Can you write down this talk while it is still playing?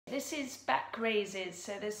this is back raises.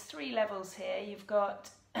 So there's 3 levels here. You've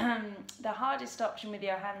got the hardest option with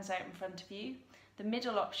your hands out in front of you, the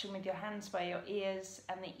middle option with your hands by your ears,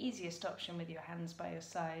 and the easiest option with your hands by your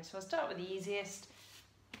side. So I'll start with the easiest,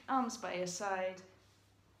 arms by your side,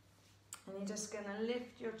 and you're just going to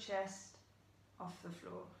lift your chest off the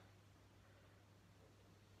floor.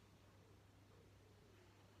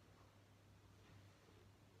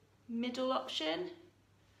 Middle option.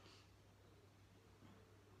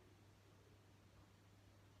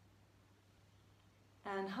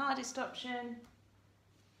 And hardest option.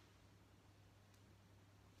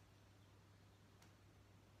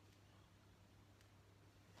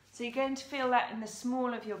 So you're going to feel that in the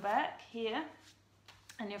small of your back here,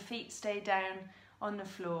 and your feet stay down on the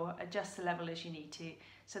floor. Adjust the level as you need to.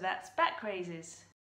 So that's back raises.